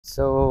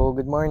So,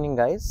 good morning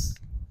guys.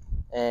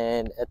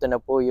 And ito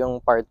na po yung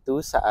part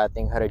 2 sa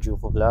ating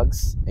Harajuku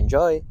vlogs.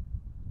 Enjoy!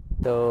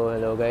 So,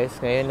 hello guys.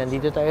 Ngayon,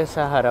 nandito tayo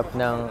sa harap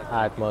ng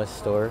Atmos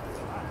store.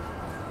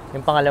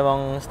 Yung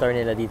pangalawang store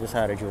nila dito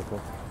sa Harajuku.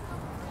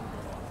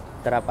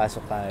 Tara,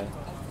 pasok tayo.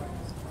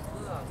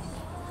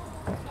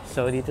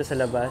 So, dito sa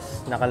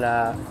labas,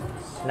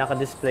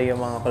 naka-display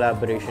yung mga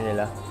collaboration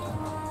nila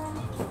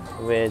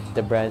with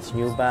the brands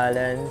New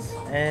Balance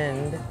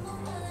and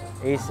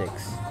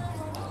Asics.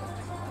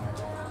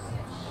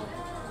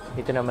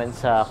 Dito naman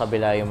sa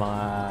kabila yung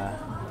mga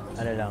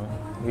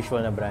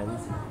usual na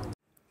brands.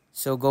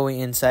 So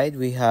going inside,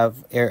 we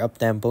have Air Up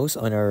Tempos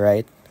on our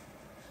right.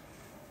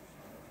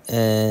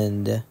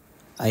 And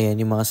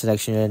ayan yung mga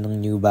selection nila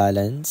ng New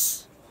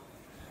Balance.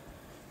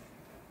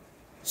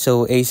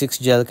 So A6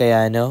 Gel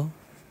Kayano,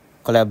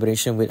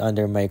 collaboration with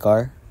Under My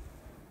Car.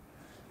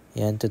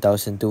 Yan,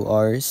 2002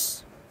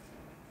 hours.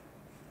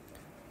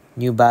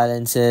 New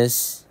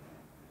Balances.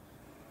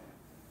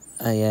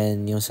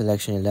 Ayan yung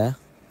selection nila.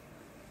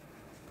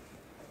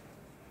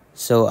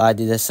 So,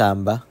 Adidas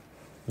Samba.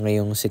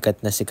 Ngayong sikat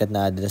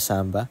na Adidas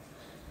Samba.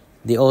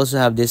 They also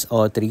have this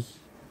O3.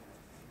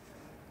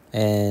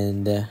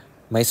 And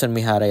Maison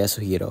Mihara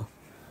Yasuhiro.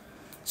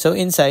 So,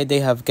 inside,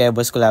 they have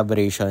Kebo's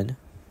collaboration.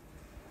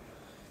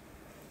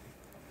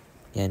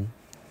 Yan.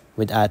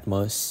 With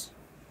Atmos.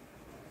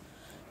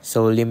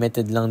 So,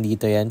 limited lang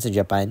dito yan sa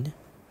Japan.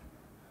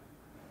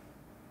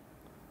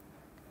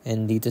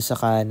 And dito sa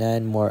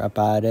kanan, more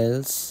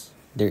apparels.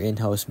 Their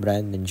in-house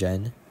brand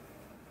nandyan.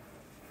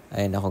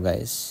 Ayan ako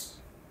guys.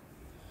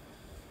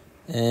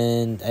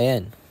 And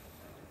ayan.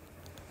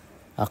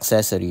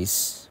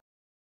 Accessories.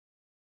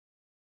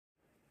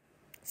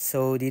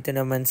 So dito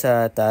naman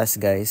sa taas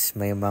guys,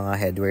 may mga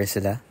headwear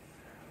sila.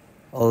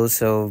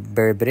 Also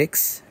bear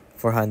bricks,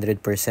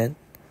 400%.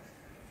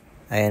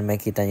 Ayan,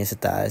 makita nyo sa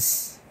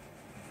taas.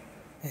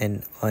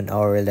 And on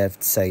our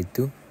left side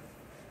too.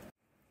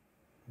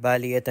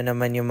 Bali, ito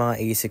naman yung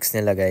mga A6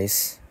 nila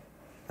guys.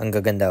 Ang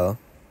gaganda oh.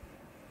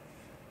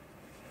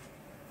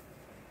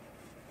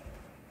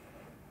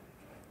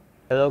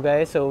 Hello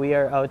guys, so we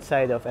are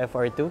outside of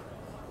FR2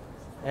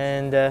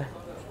 and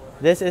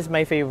this is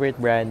my favorite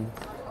brand.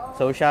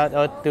 So shout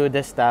out to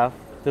the staff,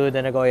 to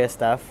the Nagoya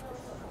staff,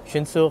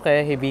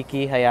 Shunsuke,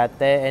 Hibiki,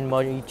 Hayate, and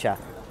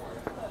Moricha.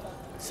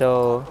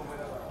 So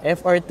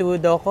FR2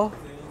 Doko,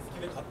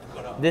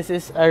 this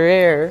is a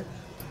rare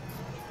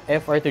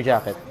FR2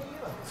 jacket.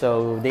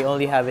 So they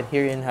only have it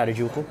here in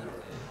Harajuku.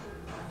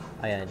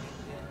 Ayan,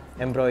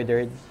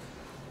 embroidered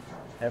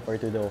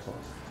FR2 Doko.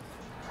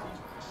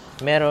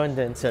 Meron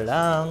din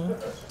silang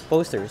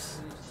posters.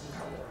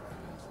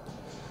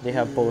 They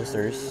have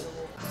posters.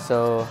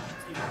 So,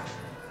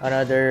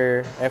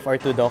 another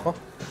FR2 Doko.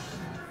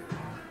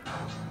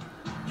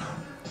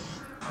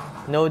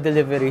 No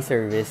delivery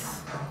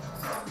service.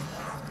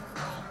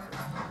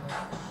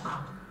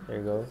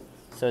 There you go.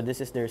 So, this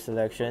is their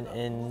selection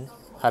in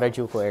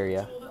Harajuku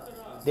area.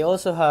 They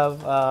also have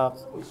a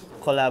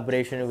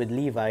collaboration with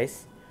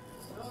Levi's.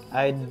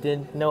 I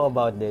didn't know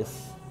about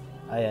this.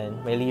 Ayan,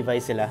 may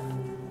Levi's sila.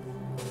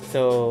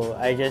 So,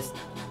 I just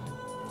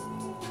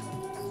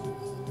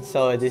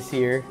saw this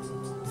here.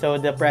 So,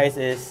 the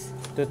price is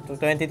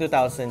 22,000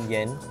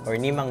 yen or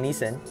Nimang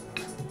Nissen.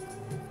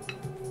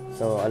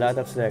 So, a lot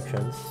of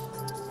selections.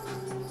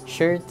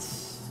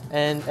 Shirts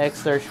and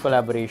X-Large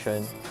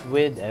collaboration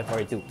with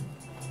FR2.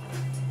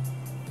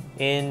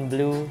 In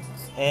blue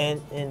and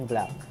in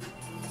black.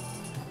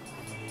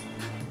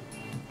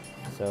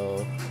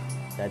 So,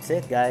 that's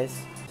it guys.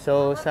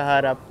 So, sa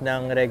harap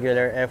ng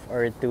regular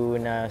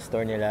FR2 na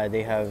store nila, they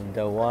have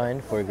the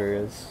one for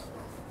girls.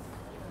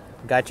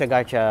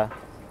 Gacha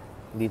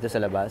dito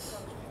sa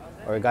labas.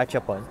 Or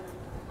gachapon.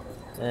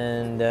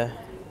 And,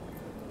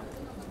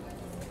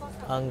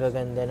 ang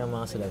gaganda ng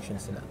mga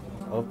selections nila.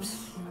 Oops.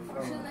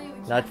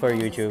 Not for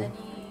YouTube.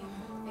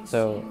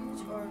 So,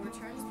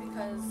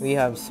 we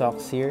have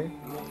socks here.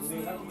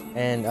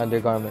 And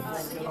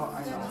undergarments.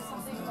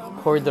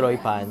 Corduroy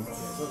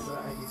pants.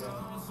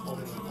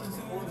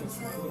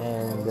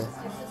 And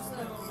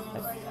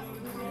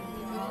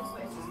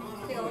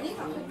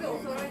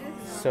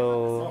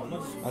so,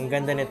 ang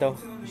ganda nito.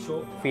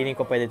 Feeling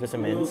ko pwede ito sa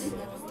men's.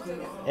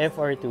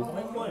 FR2.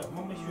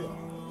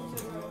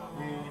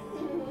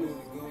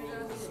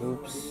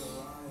 Oops.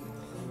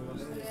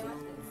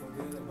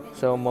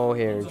 So,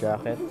 mohair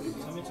jacket.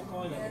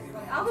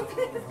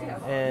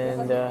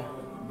 And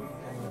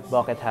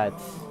bucket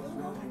hats.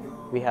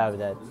 We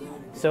have that.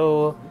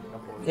 So,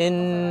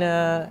 in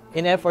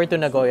FR2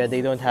 Nagoya,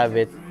 they don't have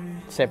it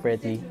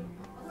separately.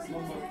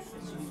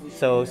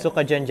 So,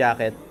 Sukajan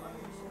jacket.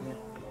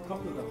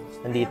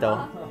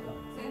 Nandito.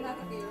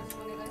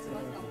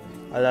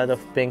 A lot of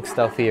pink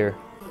stuff here.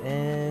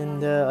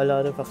 And a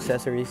lot of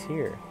accessories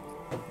here.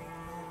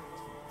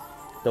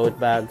 Tote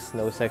bags,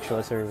 no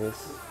sexual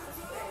service.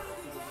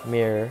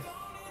 Mirror.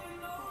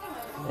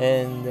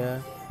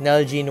 And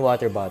Nalgene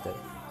water bottle.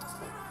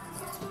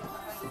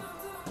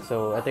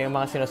 So, ito yung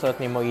mga sinusuot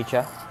ni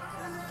Moicha.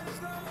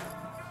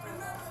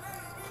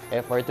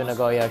 FR2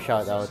 Nagoya,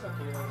 shout out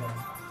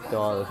to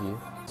all of you.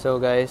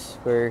 So guys,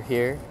 we're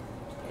here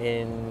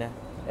in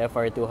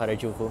FR2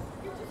 Harajuku.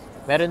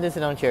 Meron din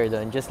silang chair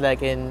doon, just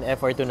like in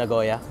FR2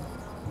 Nagoya.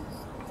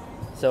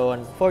 So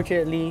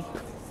unfortunately,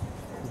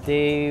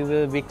 they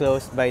will be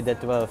closed by the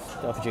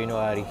 12th of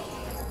January.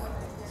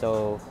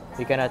 So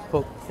we cannot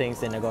cook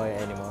things in Nagoya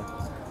anymore.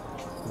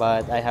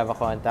 But I have a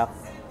contact,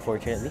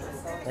 fortunately.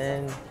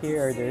 And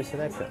here are their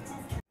selection.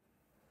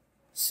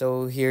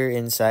 So here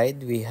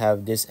inside, we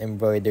have this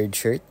embroidered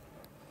shirt,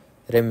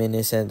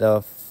 reminiscent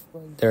of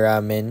the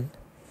ramen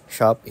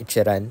shop,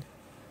 Ichiran.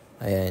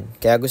 Ayan.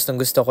 Kaya gustong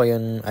gusto ko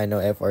yung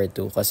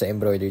FR2 kasi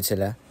embroidered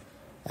sila.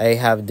 I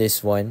have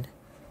this one.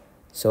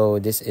 So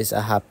this is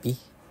a happy.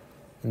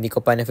 Hindi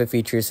ko pa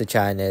na-feature sa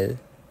channel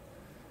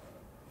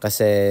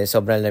kasi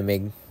sobrang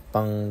lamig,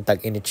 pang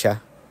tag-init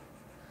siya.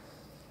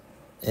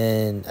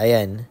 And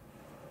ayan,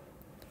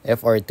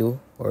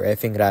 FR2 or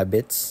effing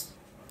rabbits.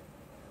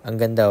 Ang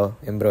ganda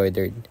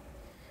embroidered.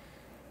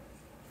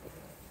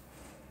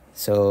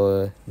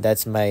 So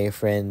that's my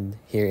friend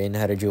here in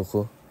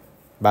Harajuku.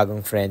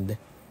 Bagong friend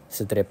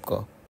sa trip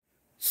ko.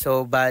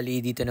 So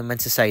bali dito naman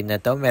sa side na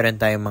to, meron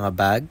tayong mga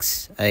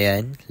bags.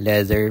 Ayan,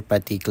 leather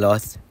pati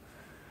cloth.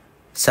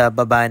 Sa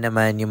baba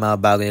naman yung mga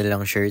bago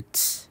nilang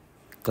shirts,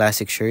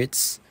 classic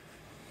shirts.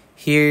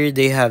 Here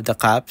they have the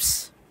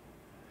caps.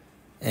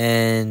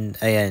 And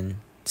ayan,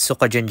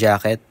 Sukajun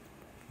jacket,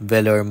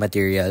 velour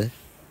material.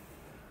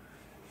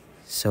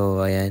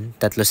 So ayan,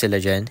 tatlo sila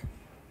dyan.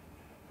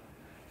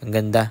 Ang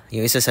ganda.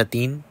 Yung isa sa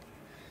tin.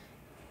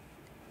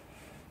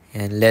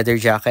 Ayan, leather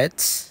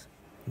jackets,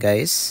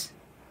 guys.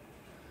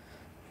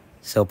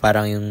 So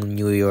parang yung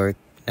New York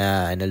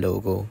na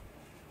logo.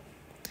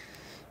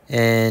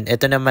 And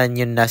ito naman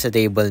yung nasa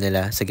table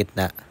nila sa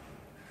gitna.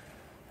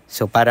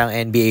 So parang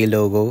NBA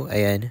logo,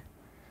 ayan.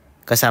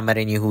 Kasama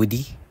rin yung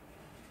hoodie.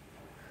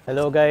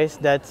 Hello guys,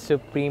 that's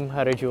Supreme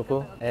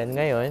Harajuku. And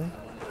ngayon,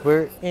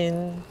 we're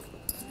in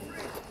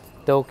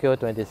Tokyo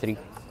 23.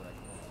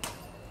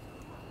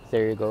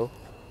 There you go.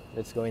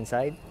 Let's go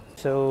inside.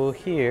 So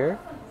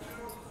here,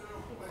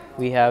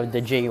 we have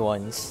the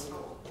J1s,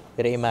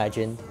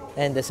 reimagined,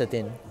 and the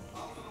satin.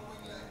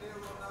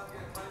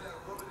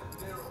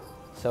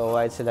 So a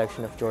wide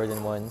selection of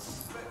Jordan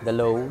 1s, the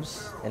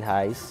lows and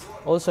highs,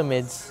 also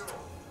mids.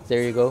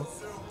 There you go.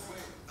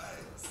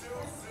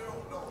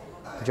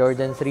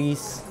 Jordan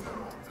 3s,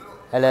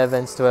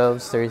 11s,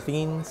 12s,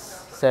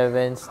 13s,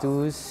 7s,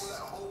 2s,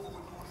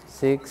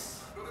 6,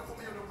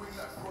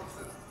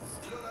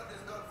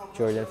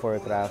 Jordan 4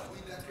 craft,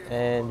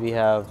 and we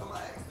have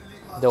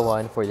the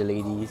one for the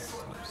ladies.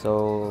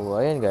 So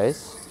ayan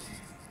guys,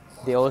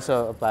 they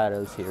also have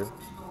apparels here.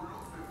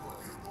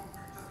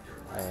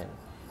 Ayan.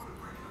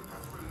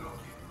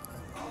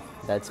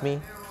 That's me.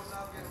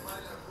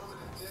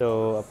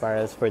 So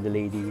apparels for the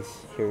ladies.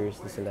 Here's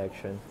the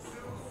selection.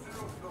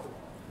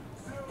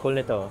 Cool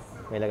nito.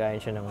 May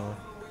lagayan siya ng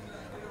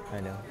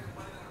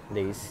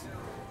lace.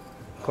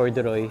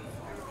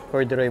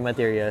 Corduroy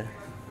material.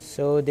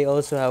 So they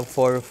also have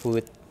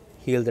 4-foot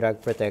heel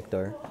drag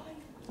protector.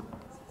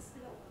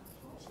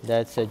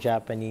 That's a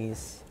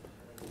Japanese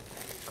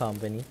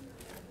company.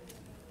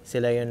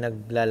 Sila yung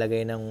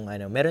naglalagay ng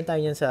meron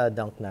tayo yan sa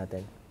Dunk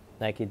natin.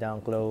 Nike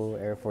Dunk Low,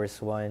 Air Force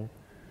 1,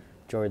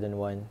 Jordan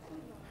 1.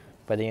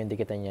 Pwede yung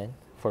dikitan yan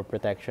for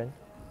protection.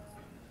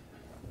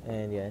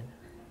 And yan,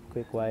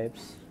 quick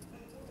wipes.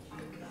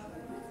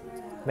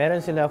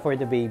 Meron sila for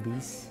the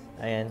babies.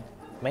 Ayan.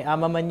 May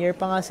ama manier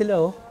pa nga sila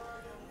oh.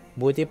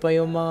 Buti pa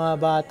yung mga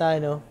bata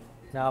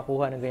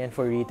nakakuha ng ganyan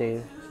for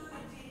retail.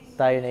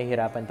 Tayo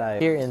nahihirapan tayo.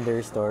 Here in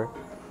their store,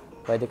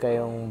 pwede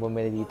kayong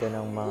bumili dito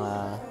ng mga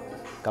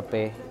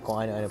kape,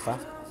 kung ano-ano pa,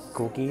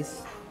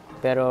 cookies.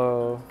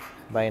 Pero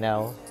by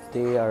now,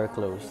 they are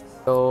closed.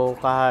 So,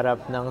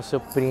 kaharap ng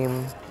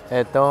Supreme,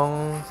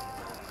 etong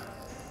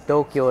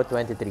Tokyo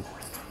 23.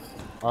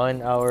 On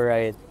our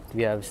right,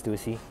 we have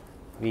Stussy.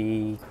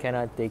 We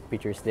cannot take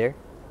pictures there.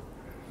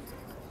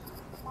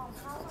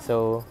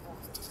 So,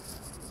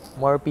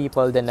 more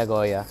people than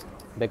Nagoya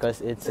because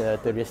it's a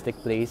touristic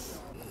place.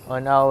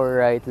 On our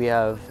right, we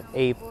have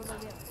Ape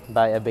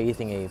by a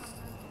Bathing Ape.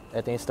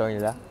 Ito yung store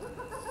nila.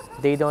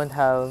 They don't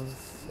have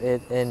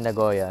it in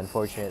Nagoya,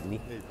 unfortunately.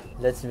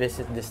 Let's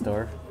visit the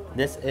store.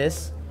 This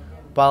is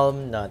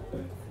Palm Nut.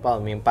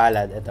 Palm, yung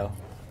palad, ito.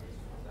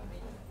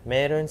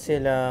 Meron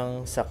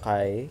silang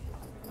sakay.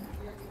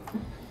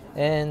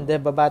 And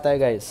baba tayo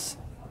guys.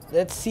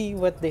 Let's see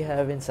what they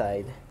have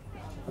inside.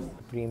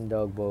 Supreme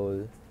Dog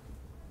Bowl.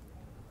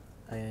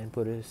 Ayan,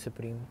 puro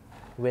Supreme.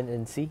 Win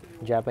and See,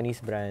 Japanese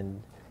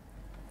brand.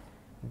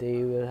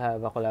 They will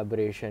have a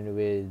collaboration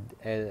with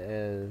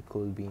LL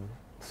Cool Bean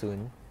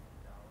soon.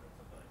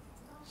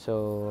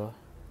 So,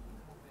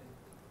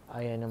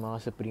 ayan ang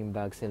mga Supreme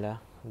bags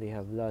nila. They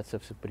have lots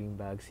of Supreme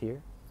bags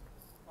here.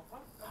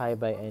 High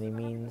by any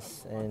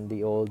means, and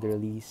the old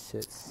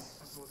releases.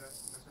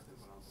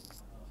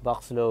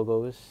 Box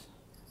logos.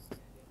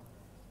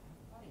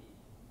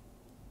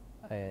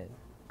 Ayan.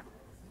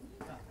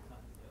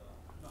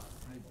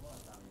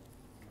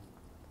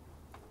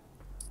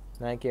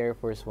 Nike Air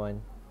Force 1.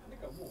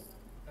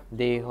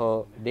 They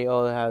all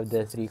have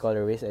the 3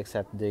 colorways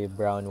except the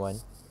brown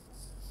one,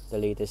 the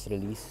latest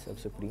release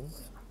of Supreme.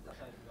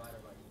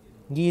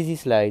 Yeezy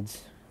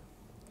slides,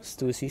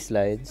 Stussy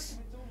slides,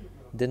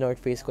 the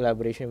North Face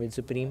collaboration with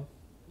Supreme,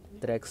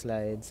 Trek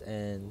slides,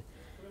 and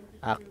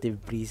Active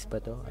Breeze pa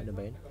to? Ano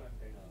ba yun?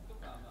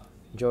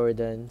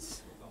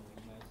 Jordans,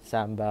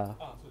 Samba,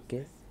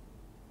 okay?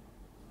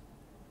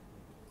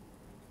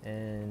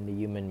 And the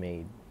Human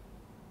Made.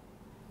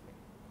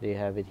 They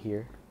have it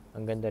here.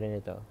 Ang ganda rin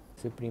ito.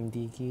 Supreme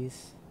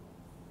Dickies.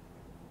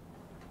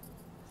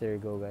 There you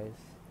go, guys.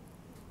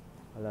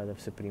 A lot of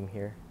Supreme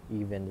here.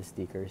 Even the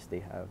stickers they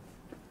have.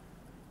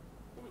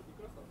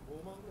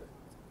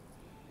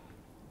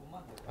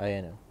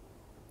 Ayan o.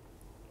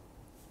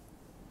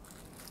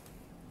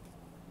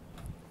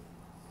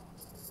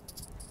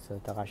 So,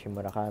 Takashi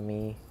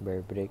Murakami,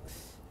 Bear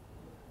Bricks,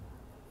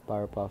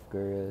 Powerpuff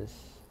Girls,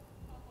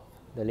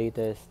 the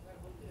latest,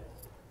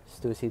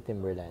 Stussy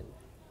Timberland.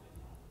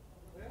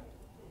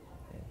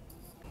 Ayan.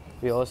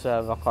 We also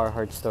have a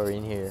Carhartt store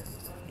in here.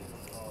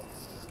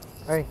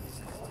 Alright,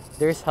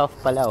 there's half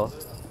pala oh.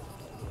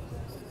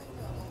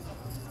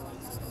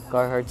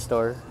 Carhartt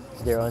store,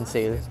 they're on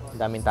sale.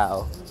 Daming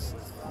tao.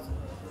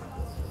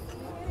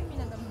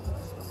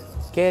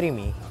 Carry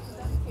me.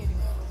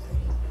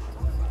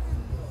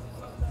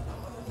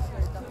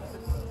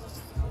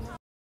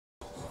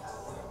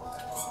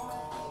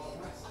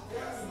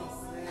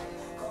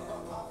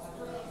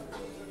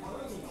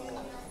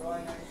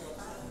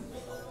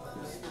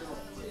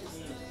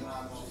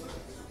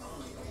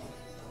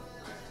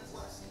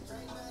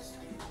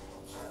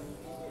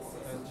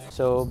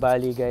 So,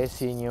 bali guys,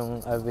 yun yung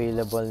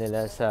available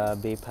nila sa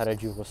Bape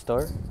Harajuku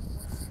store.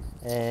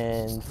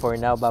 And for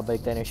now,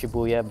 babalik tayo ng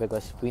Shibuya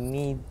because we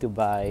need to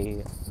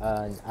buy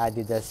an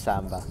Adidas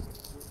Samba.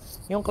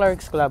 Yung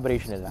Clarks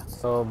collaboration nila.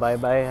 So,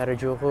 bye-bye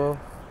Harajuku.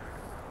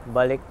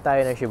 Balik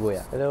tayo ng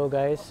Shibuya. Hello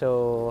guys,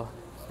 so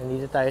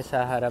nandito tayo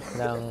sa harap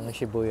ng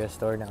Shibuya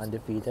store ng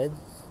Undefeated.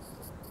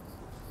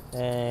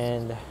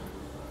 And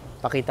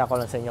pakita ko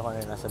lang sa inyo kung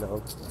ano nasa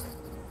loob.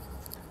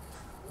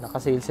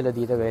 Naka-sale sila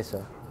dito guys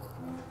oh.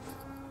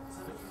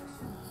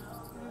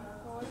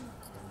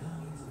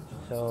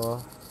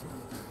 So,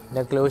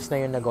 nag-close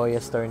na yung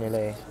Nagoya store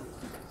nila eh.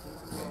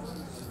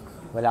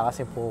 Wala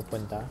kasi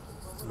pupunta.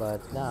 But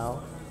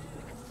now,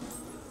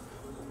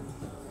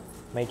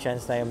 may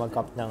chance tayo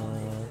mag-cup ng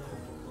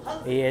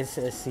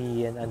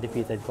ASSC and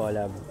Undefeated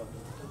collab.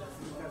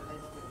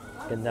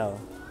 Ganda oh.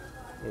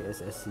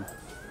 ASSC.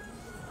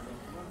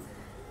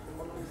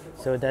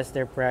 So, that's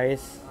their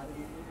price.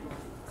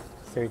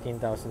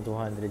 13,200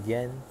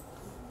 yen.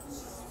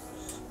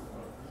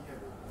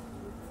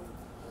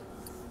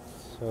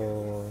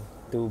 So,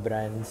 2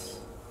 brands,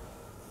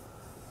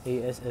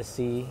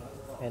 ASSC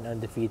and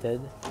Undefeated.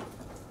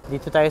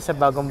 Dito tayo sa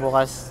bagong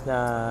bukas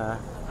na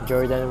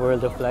Jordan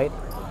World of Light.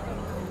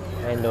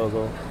 Ayan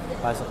logo.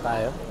 Pasok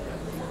tayo.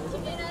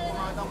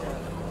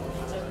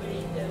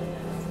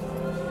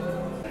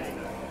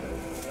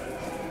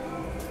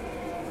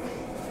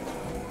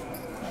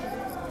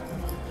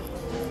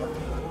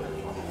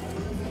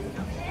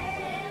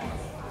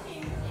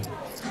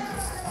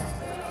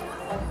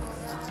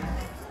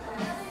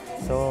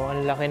 So,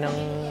 ang laki ng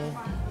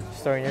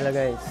store nila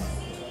guys.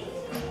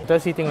 Ito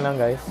seating lang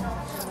guys.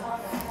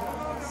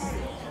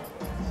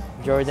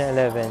 Jordan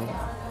 11.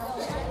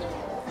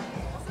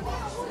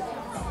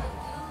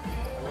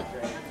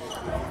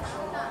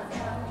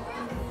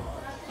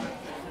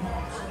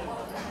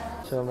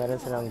 So, meron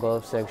silang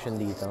golf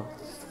section dito.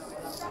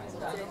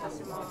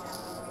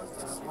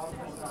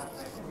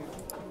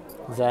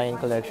 Zion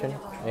collection.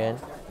 Ayan.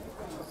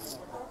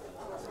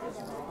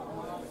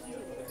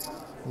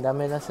 Ang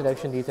dami na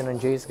selection dito ng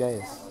Jays,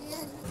 guys.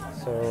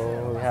 So,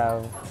 we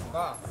have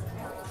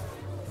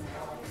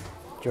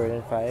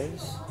Jordan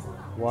 5s,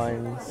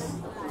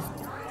 1s,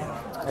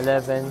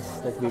 11s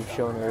that we've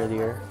shown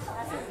earlier,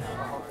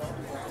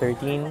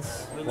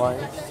 13s,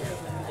 1s.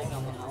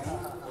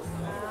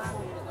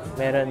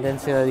 Meron din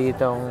sila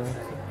ditong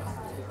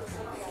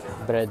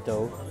bread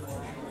dough.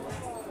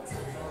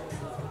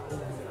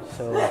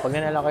 So, pag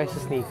nanala kayo sa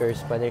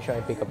sneakers, pwede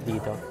siya i-pick up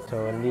dito.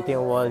 So, nandito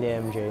yung wall ni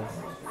MJ.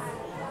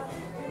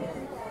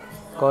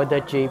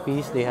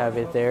 Code.jps, they have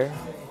it there.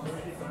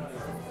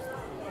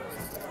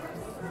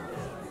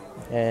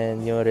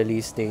 And yung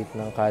release date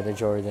ng kada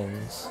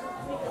Jordans.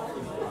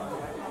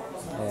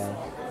 Ayan.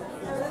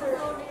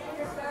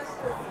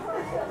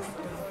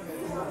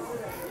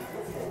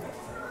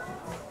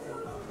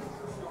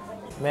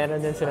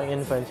 Meron din silang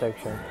infant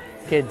section.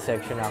 Kids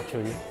section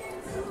actually.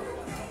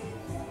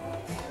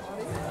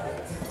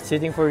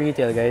 Sitting for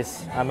retail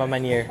guys. I'm a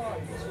manier.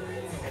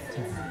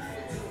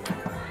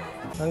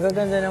 Ang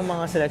gaganda ng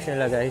mga selection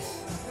nila guys.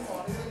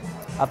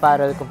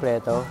 Apparel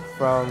kompleto.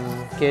 From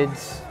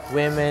kids,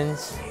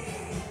 women's,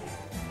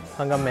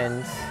 hanggang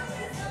men's.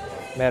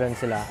 Meron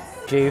sila.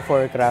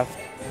 J4 Craft.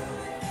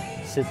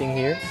 Sitting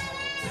here.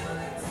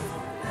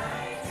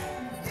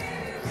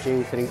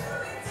 J3.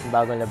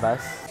 Bagong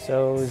labas.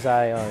 So,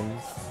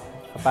 Zions.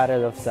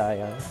 Apparel of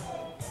Zion.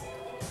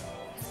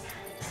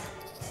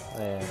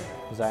 Ayan,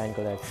 Zion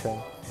collection.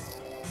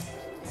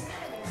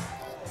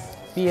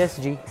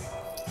 PSG.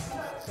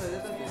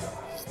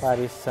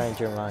 Paris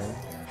Saint-Germain.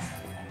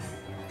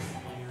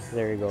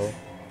 There you go.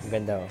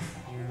 Ganda, oh.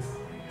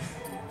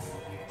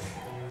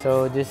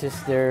 So this is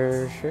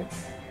their shirt.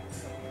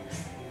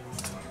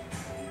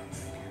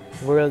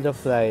 World of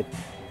Light,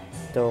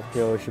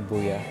 Tokyo,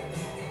 Shibuya.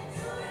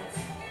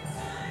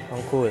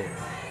 Ang cool.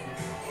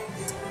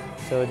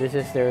 So this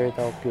is their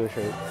Tokyo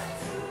shirt.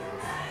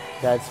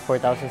 That's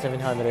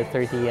 4,730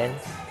 yen.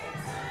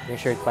 Yung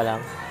shirt pa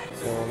lang.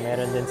 So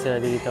meron din sila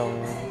ditong,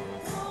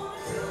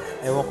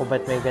 ewan ko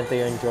ba't may ganito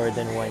yung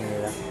Jordan 1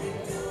 nila.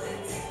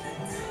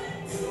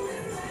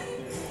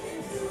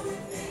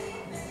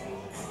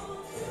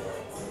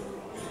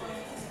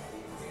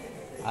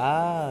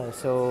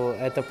 So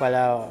eto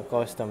pala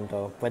custom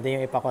to. Pwede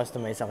yung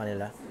ipa-customize sa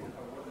kanila.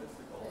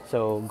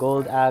 So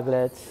gold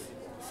aglets,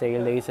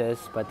 sail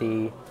laces,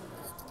 pati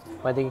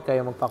pwede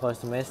kayo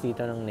magpa-customize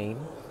dito ng name.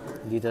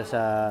 Dito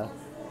sa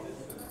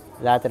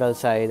lateral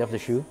side of the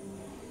shoe.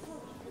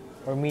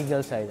 Or medial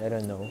side, I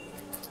don't know.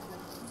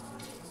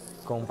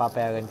 Kung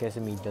papayagan kayo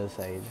sa medial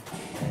side.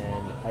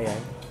 And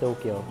ayan,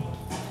 Tokyo.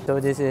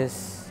 So this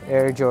is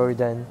Air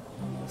Jordan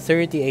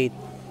 38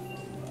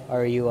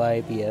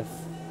 RUIPF.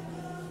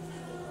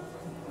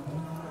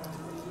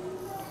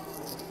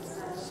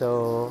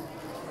 So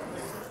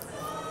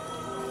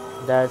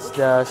that's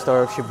the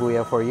store of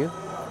Shibuya for you.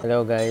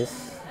 Hello guys.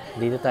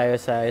 Dito tayo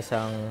sa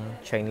isang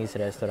Chinese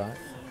restaurant.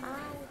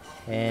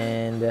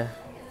 And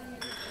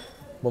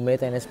bumili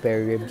tayo ng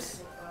spare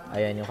ribs.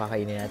 Ayan yung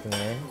kakainin natin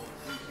ngayon.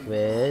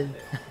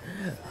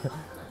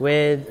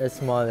 With a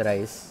small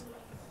rice.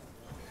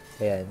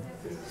 Ayan.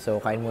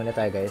 So kain muna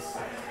tayo guys.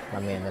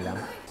 Mamaya na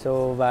lang.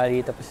 So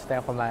bali tapos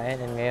tayo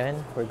kumain. And ngayon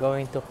we're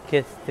going to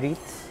Kith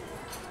Treats.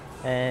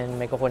 And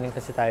may kukunin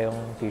kasi tayong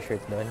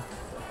t-shirt doon.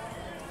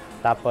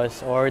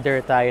 Tapos order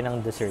tayo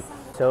ng dessert.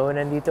 So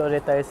nandito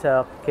ulit tayo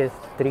sa Kith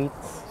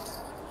Treats.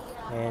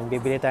 And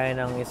bibili tayo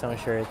ng isang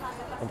shirt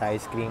at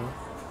ice cream.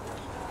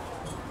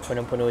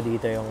 Punong-puno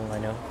dito yung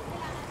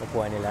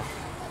upuan nila.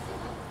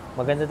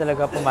 Maganda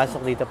talaga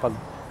pumasok dito pag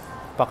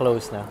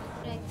pa-close na.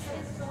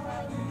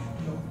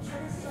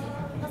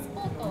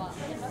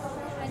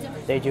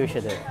 Teju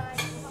siya doon.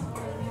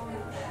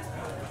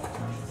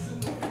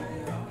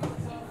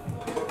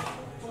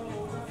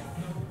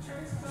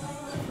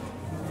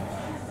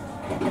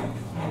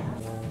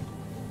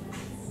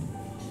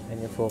 And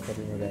yung focus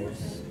nyo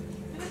guys.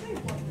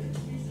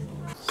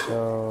 So,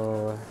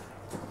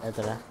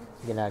 eto na.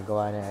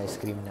 Ginagawa na ice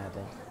cream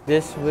natin.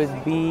 This would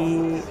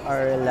be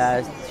our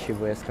last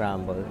Shibuya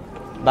Scramble.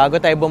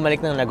 Bago tayo bumalik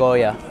ng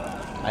Nagoya,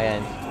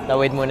 ayan,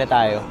 tawid muna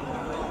tayo.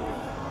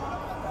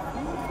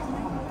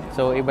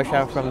 So, iba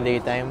siya from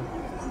daytime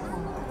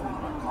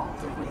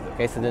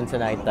kaysa dun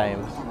sa nighttime.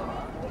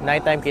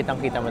 Nighttime,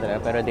 kitang-kita mo talaga,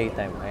 pero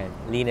daytime, ayan,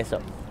 linis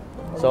oh.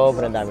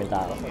 Sobrang daming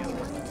tao.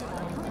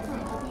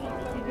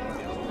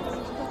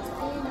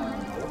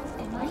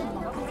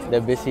 The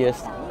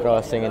busiest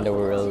crossing in the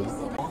world.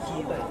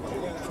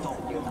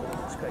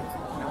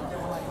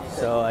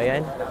 So,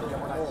 ayan.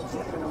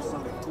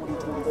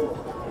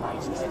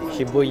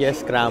 Shibuya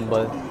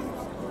Scramble.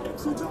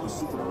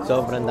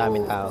 Sobrang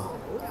daming tao.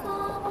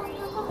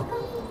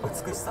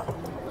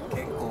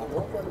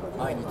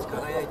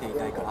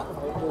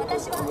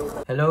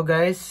 Hello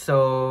guys!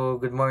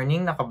 So, good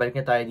morning. Nakabalik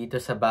na tayo dito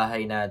sa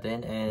bahay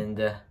natin. And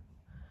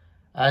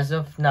as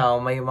of now,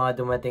 may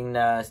mga dumating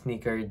na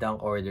sneaker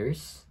dunk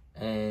orders.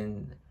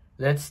 And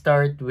let's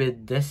start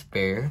with this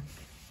pair.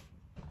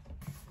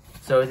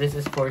 So this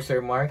is for Sir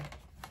Mark.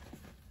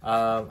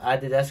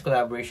 Adidas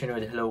collaboration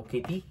with Hello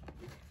Kitty.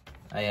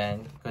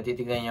 Ayan. Kung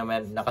titignan nyo,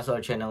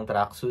 nakasuot siya ng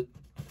tracksuit.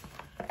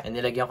 And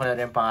nilagyan ko na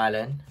rin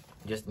pangalan.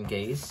 Just in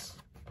case.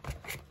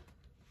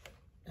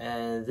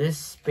 And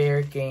this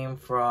pair came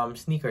from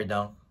Sneaker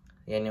Dunk.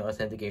 Ayan yung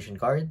authentication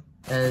card.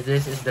 And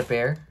this is the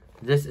pair.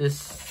 This is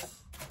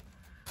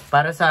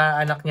para sa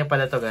anak niya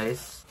pala to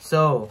guys.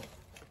 So,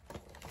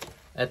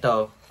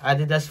 eto.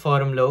 Adidas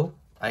Forum Low.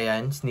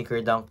 Ayan,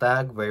 sneaker dunk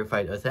tag,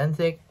 verified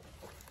authentic.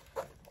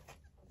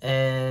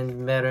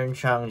 And meron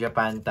siyang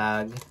Japan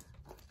tag.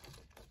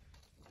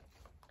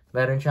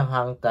 Meron siyang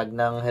hang tag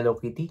ng Hello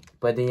Kitty.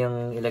 Pwede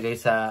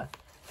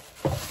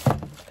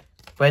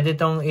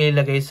tong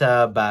ilagay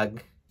sa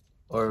bag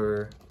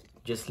or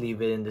just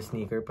leave it in the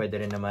sneaker.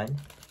 Pwede rin naman.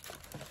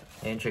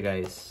 Ayan siya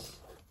guys.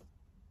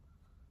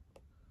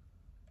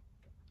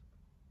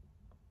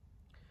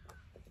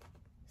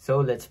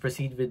 So let's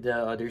proceed with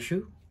the other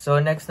shoe. So,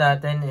 next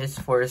natin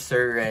is for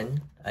Sir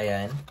Ren.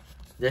 Ayan.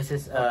 This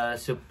is a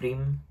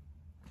Supreme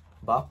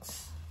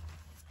box.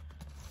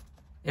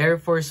 Air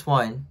Force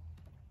 1.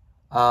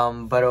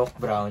 Baroque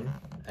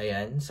brown.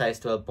 Ayan. Size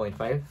 12.5.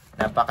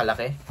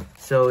 Napakalaki.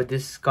 So,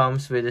 this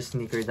comes with a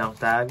sneaker dunk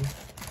tag.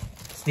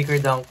 Sneaker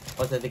dunk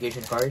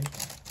authentication card.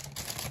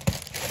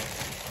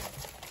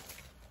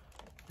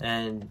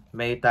 And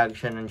may tag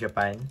siya ng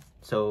Japan.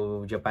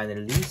 So, Japan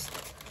released.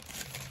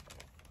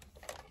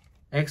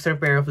 Extra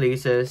pair of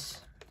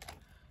laces.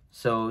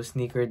 So,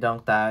 sneaker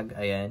dunk tag.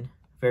 Ayan.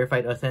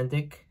 Verified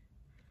authentic.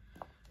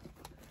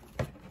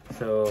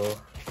 So,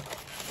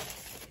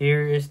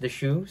 here is the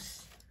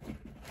shoes.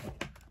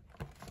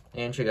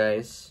 Ayan siya,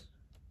 guys.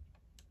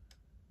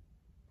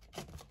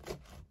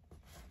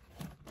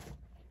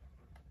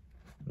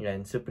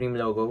 Yan, Supreme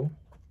logo.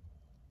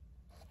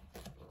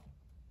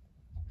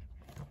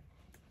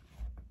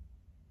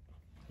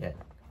 Yan.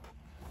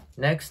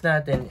 Next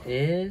natin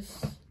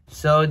is,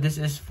 so this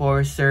is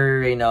for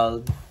Sir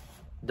Reynald,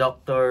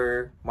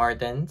 Dr.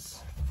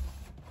 Martens.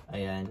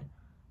 Ayan.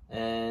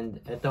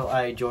 And ito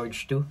ay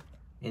George 2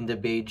 in the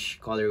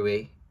beige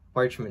colorway,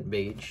 parchment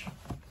beige.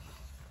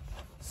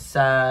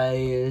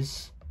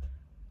 Size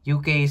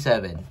UK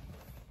 7.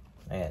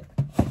 Ayan.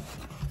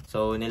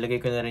 So nilagay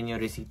ko na rin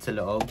yung receipt sa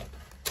loob.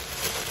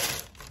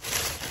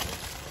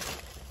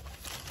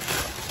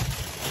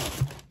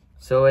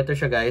 So, ito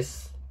siya,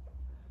 guys.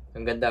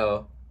 Ang ganda,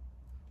 oh.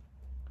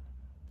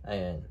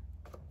 Ayan.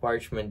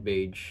 Parchment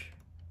beige.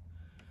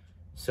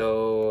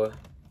 So,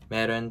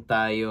 meron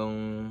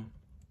tayong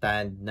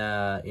tanned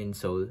na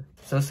insole.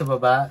 So, sa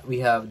baba,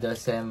 we have the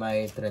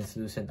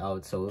semi-translucent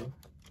outsole.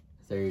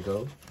 There you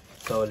go.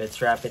 So, let's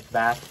wrap it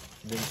back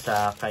dun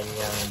sa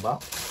kanyang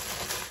box.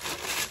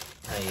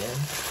 Ayan.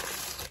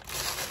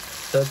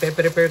 So,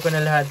 prepare ko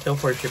na lahat to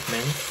for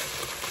shipment.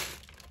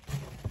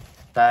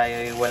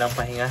 Tayo walang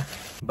pahinga.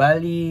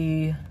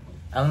 Bali,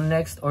 ang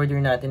next order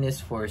natin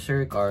is for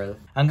Sir Carl.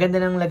 Ang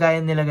ganda ng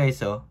lagayan nila, guys,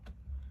 oh.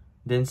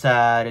 Dun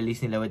sa release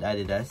nila with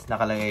Adidas,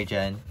 nakalagay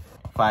dyan,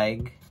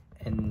 FIG,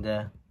 and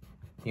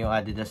yung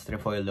Adidas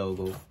Trefoil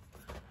logo.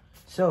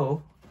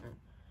 So,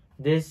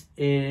 this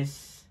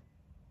is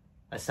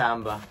a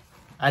Samba.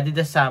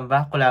 Adidas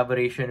Samba,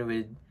 collaboration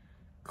with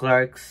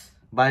Clarks.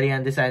 Bali,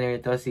 ang designer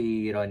nito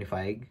si Ronnie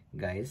FIG,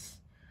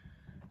 guys.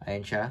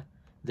 Ayan siya.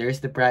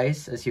 There's the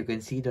price, as you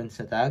can see dun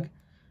sa tag.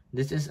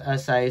 This is a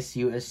size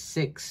US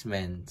 6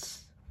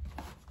 men's.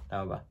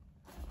 Tama ba?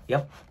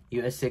 Yup,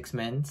 US 6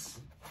 men's.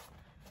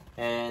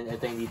 And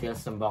ito yung details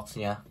ng box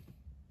niya.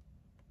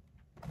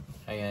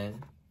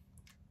 Ayan.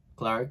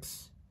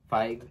 Clarks,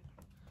 FIG.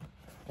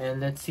 And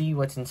let's see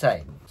what's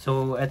inside.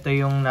 So, ito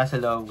yung nasa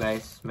loob,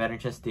 guys. Meron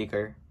siya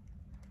sticker.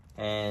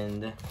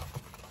 And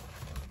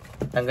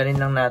tanggalin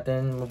lang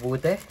natin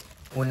mabuti.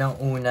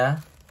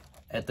 Unang-una,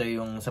 ito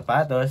yung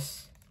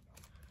sapatos.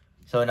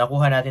 So,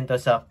 nakuha natin to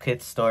sa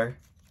Kit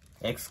Store.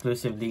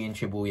 Exclusively in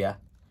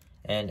Shibuya.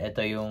 And ito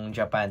yung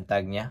Japan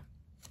tag niya.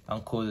 Ang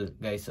cool,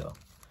 guys, oh.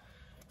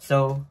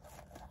 So,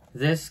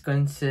 this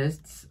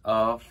consists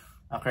of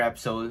a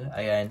crap sole.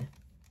 Ayan.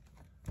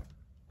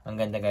 Ang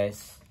ganda,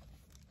 guys.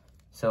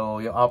 So,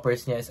 yung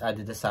uppers niya is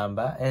Adidas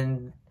Samba.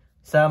 And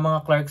sa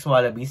mga Clarks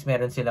Wallabies,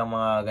 meron silang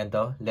mga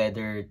ganito.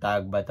 Leather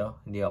tag ba to?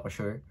 Hindi ako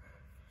sure.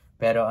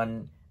 Pero,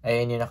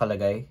 ayan yung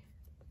nakalagay.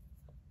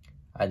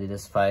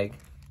 Adidas FIG.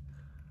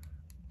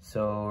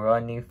 So,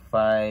 Ronnie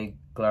FIG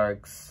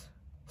Clarks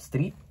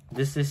Street.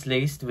 This is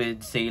laced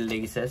with sail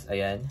laces.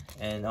 Ayan.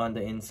 And on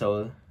the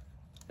insole,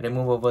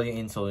 removable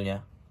yung insole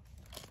niya.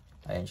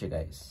 Ayan siya,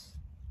 guys.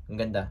 Ang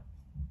ganda.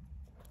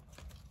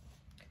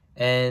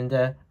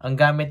 And ang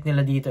gamit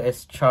nila dito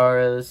is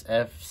Charles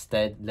F.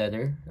 Stead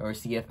leather or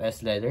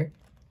CFS leather.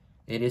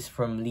 It is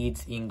from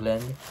Leeds,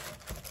 England.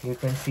 You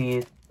can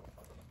see it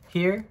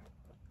here.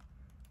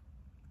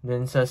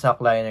 Dun sa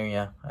sock liner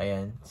niya.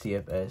 Ayan,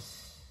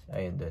 CFS.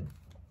 Ayan dun.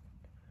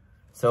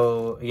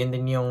 So, yun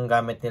din yung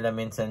gamit nila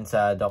minsan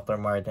sa Dr.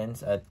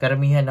 Martens. At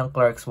karamihan ng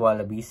Clarks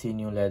Wallabies,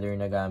 yun yung leather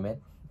na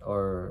gamit.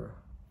 Or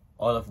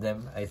all of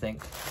them, I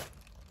think.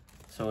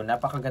 So,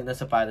 napakaganda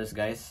sapatos,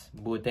 guys.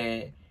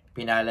 Buti,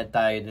 pinalad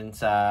tayo dun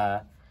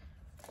sa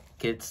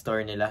kit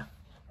store nila.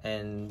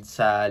 And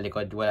sa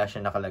likod, wala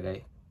siya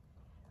nakalagay.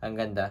 Ang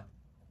ganda.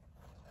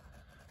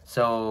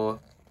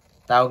 So,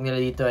 tawag nila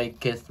dito ay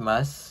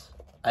Kithmas.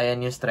 Ayan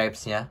yung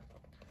stripes niya.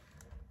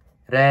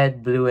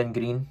 Red, blue, and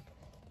green.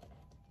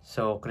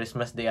 So,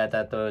 Christmas Day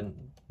ata ito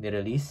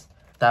ni-release.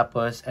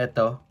 Tapos,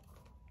 eto,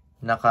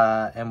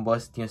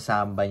 naka-embossed yung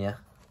samba niya.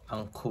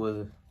 Ang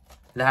cool.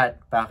 Lahat,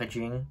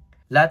 packaging.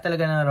 Lahat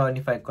talaga ng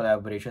Ronnie FIG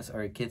collaborations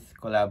or Kith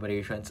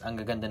collaborations.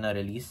 Ang gaganda na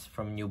release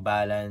from New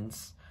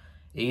Balance,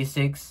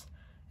 Asics,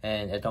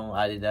 and etong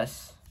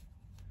Adidas.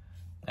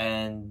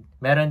 And,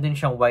 meron din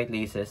siyang white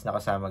laces na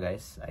kasama,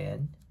 guys.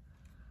 Ayan.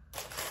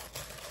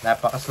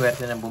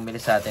 Napakaswerte na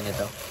bumili sa atin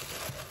ito.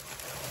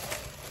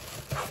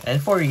 And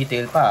for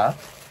retail pa,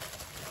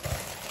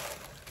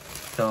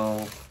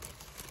 so,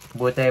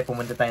 buti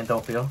pumunta tayong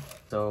Tokyo.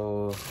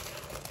 So,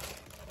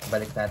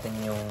 balik natin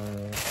yung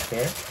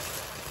pair.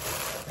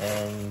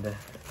 And,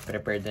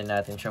 prepare din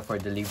natin siya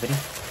for delivery.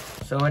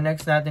 So,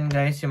 next natin,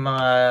 guys, yung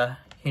mga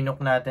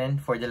hinok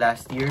natin for the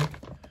last year.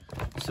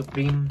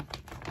 Supreme.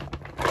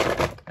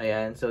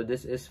 Ayan. So,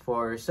 this is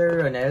for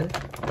Sir Ronel.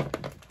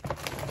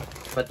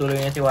 Patuloy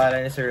na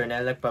tiwala ni Sir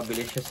Ronel.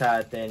 Nagpabili siya sa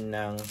atin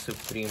ng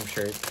Supreme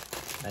shirt.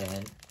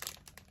 Ayan.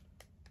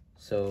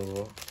 So,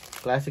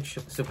 classic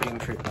Supreme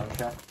shirt lang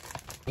siya.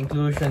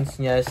 Inclusions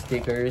niya,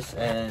 stickers,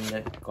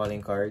 and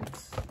calling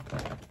cards.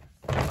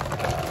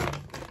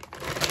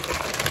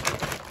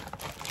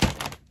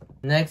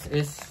 Next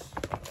is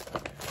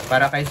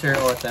para kay Sir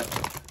Otep.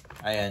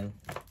 Ayan,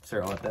 Sir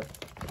Otep.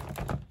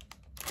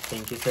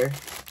 Thank you, sir.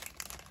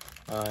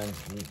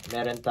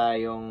 Meron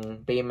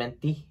tayong payment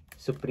tee.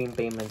 Supreme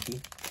payment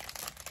tee.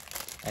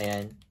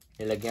 Ayan.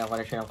 Nilagyan ko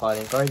na siya ng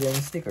calling card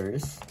and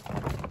stickers.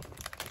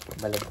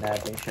 Balik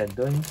natin siya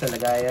dun sa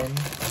lagayan.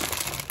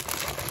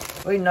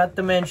 Uy, not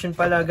to mention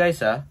pala guys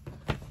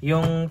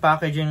yung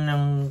packaging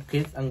ng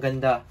kit, ang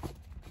ganda.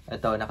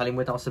 Ito,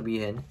 nakalimutan ko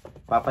sabihin.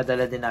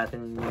 Papadala din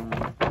natin yung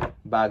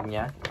bag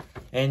niya.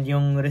 And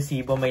yung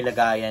resibo may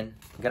lagayan.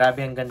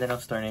 Grabe ang ganda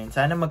ng store na yun.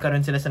 Sana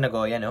magkaroon sila sa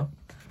Nagoya, no?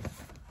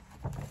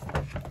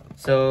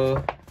 So,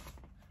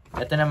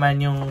 ito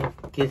naman yung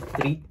kit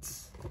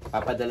treats.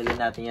 Papadala din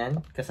natin yan.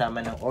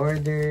 Kasama ng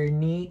order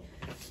ni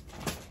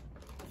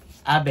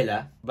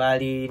Abela.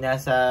 Bali,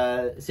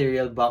 nasa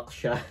cereal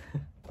box siya.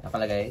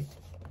 Nakalagay.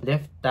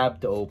 Left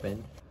tab to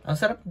open. Ang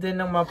sarap din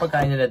ng mga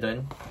pagkain nila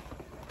dun.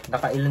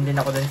 Nakailan din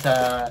ako dun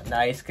sa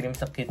na ice cream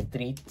sa kit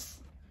treats.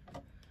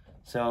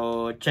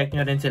 So, check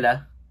nyo rin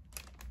sila.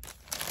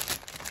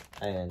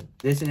 Ayan.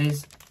 This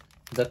is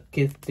the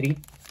kit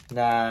treat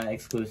na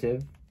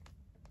exclusive.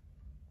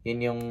 Yun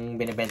yung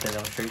binibenta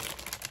ng shirt.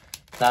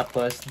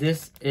 Tapos,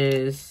 this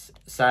is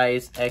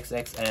size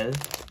XXL.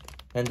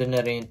 Nandun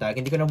na rin yung tag.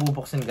 Hindi ko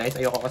nabubuksan guys.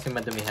 Ayoko kasi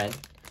madumihan.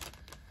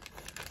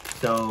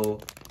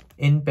 So,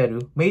 in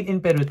Peru. Made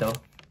in Peru to.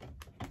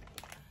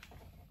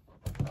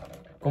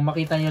 Kung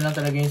makita nyo lang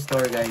talaga yung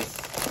store guys.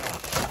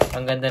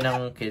 Ang ganda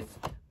ng kit.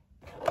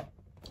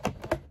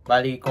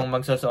 Bali, kung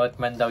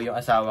magsusuot man daw yung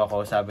asawa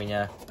ko, sabi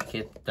niya,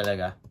 kit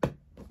talaga.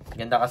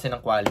 Ganda kasi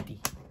ng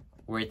quality.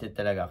 Worth it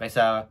talaga.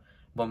 Kaysa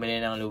bumili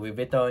ng Louis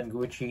Vuitton,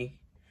 Gucci.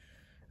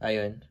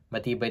 Ayun,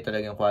 matibay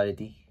talaga yung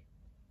quality.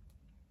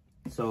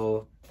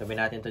 So, tabi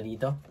natin to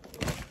dito.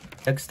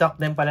 Nag-stock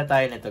din pala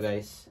tayo nito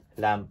guys.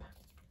 Lamp.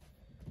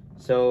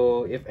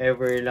 So, if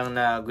ever lang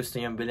na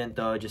gusto nyo bilhin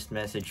to, just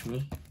message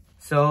me.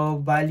 So,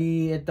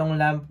 bali, itong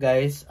lamp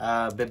guys,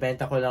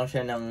 bebenta ko lang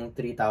siya ng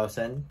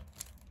 3,000.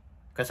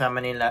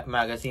 Kasama na yung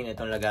magazine,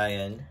 itong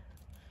lagayan.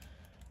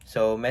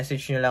 So,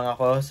 message nyo lang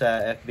ako sa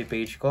FB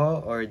page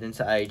ko or dun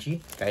sa IG,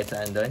 kahit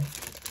saan dun.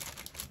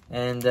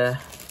 And,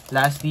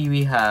 lastly,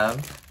 we have,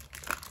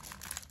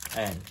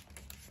 ayan,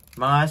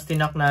 mga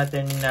stinak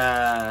natin na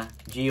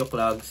Geo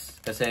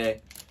clogs. Kasi,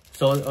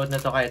 sold out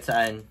na to kahit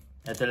saan.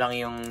 Ito lang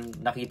yung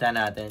nakita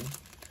natin.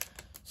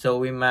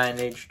 So, we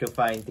managed to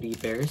find 3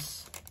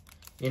 pairs.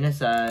 In a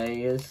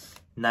size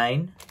 9.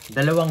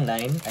 Dalawang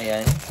 9,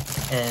 ayan.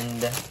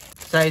 And,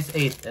 size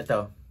 8,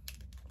 ito.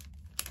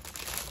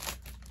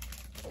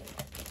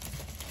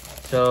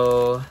 So,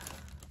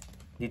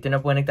 dito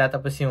na po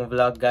nagtatapos yung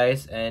vlog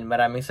guys. And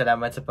maraming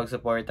salamat sa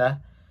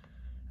pagsuporta.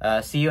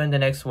 See you in the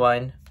next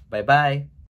one. Bye-bye!